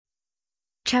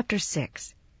Chapter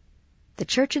 6. The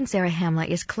church in Zarahemla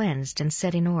is cleansed and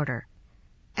set in order.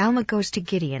 Alma goes to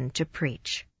Gideon to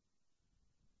preach.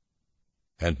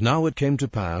 And now it came to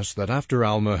pass that after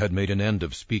Alma had made an end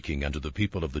of speaking unto the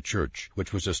people of the church,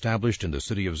 which was established in the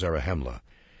city of Zarahemla,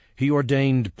 he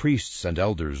ordained priests and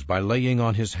elders by laying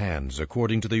on his hands,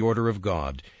 according to the order of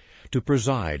God, to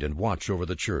preside and watch over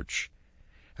the church.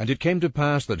 And it came to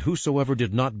pass that whosoever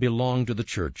did not belong to the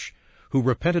church, who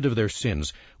repented of their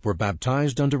sins, were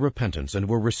baptized unto repentance, and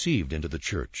were received into the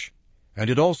church. And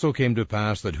it also came to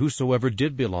pass that whosoever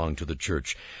did belong to the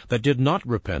church, that did not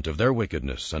repent of their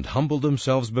wickedness, and humbled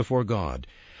themselves before God,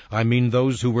 I mean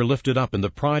those who were lifted up in the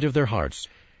pride of their hearts,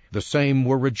 the same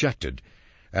were rejected,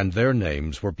 and their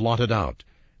names were blotted out,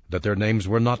 that their names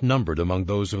were not numbered among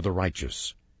those of the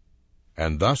righteous.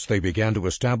 And thus they began to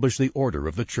establish the order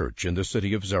of the church in the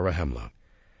city of Zarahemla.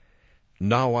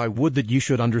 Now I would that ye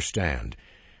should understand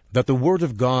that the word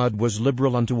of God was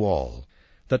liberal unto all,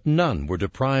 that none were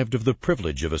deprived of the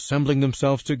privilege of assembling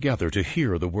themselves together to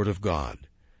hear the word of God.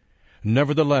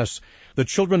 Nevertheless, the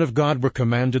children of God were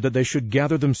commanded that they should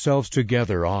gather themselves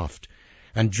together oft,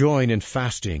 and join in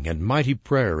fasting and mighty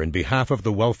prayer in behalf of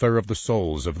the welfare of the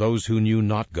souls of those who knew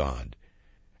not God.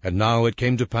 And now it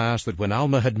came to pass that when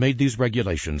Alma had made these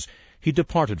regulations, he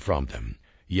departed from them,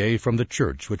 yea, from the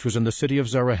church which was in the city of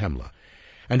Zarahemla,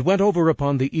 and went over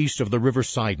upon the east of the river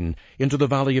Sidon into the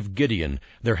valley of Gideon,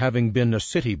 there having been a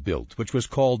city built, which was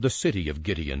called the city of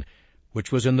Gideon,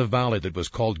 which was in the valley that was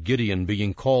called Gideon,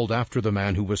 being called after the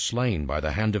man who was slain by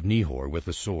the hand of Nehor with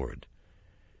the sword.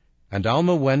 And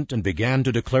Alma went and began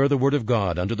to declare the word of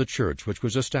God unto the church which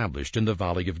was established in the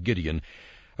valley of Gideon,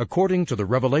 according to the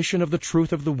revelation of the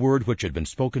truth of the word which had been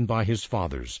spoken by his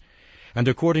fathers, and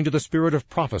according to the spirit of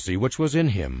prophecy which was in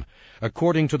him,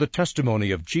 according to the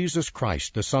testimony of Jesus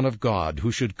Christ, the Son of God,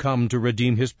 who should come to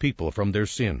redeem his people from their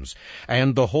sins,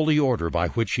 and the holy order by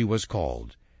which he was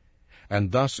called.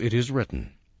 And thus it is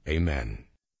written, Amen.